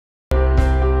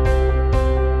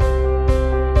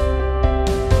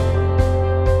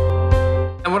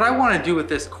want to do with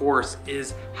this course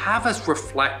is have us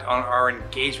reflect on our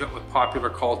engagement with popular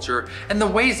culture and the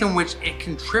ways in which it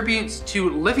contributes to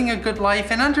living a good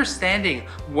life and understanding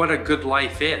what a good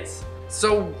life is.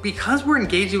 So because we're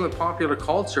engaging with popular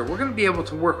culture, we're going to be able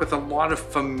to work with a lot of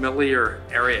familiar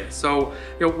areas. So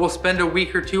we'll spend a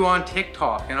week or two on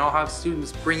TikTok, and I'll have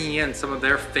students bringing in some of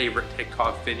their favorite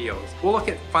TikTok videos. We'll look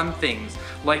at fun things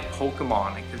like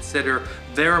Pokemon and consider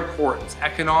their importance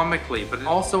economically, but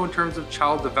also in terms of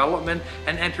child development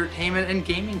and entertainment and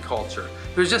gaming culture.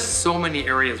 There's just so many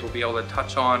areas we'll be able to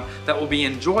touch on that will be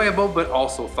enjoyable but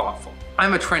also thoughtful.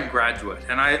 I'm a Trent graduate,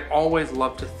 and I always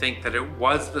love to think that it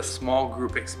was the small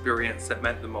group experience that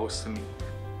meant the most to me.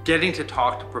 Getting to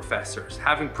talk to professors,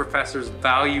 having professors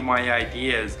value my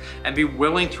ideas and be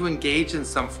willing to engage in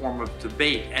some form of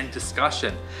debate and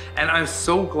discussion. And I'm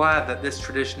so glad that this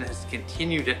tradition has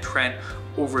continued at Trent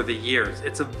over the years.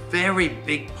 It's a very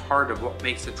big part of what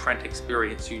makes the Trent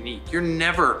experience unique. You're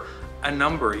never a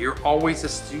number, you're always a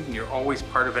student, you're always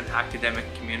part of an academic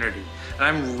community. And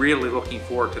I'm really looking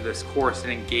forward to this course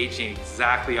and engaging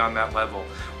exactly on that level.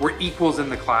 We're equals in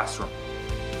the classroom.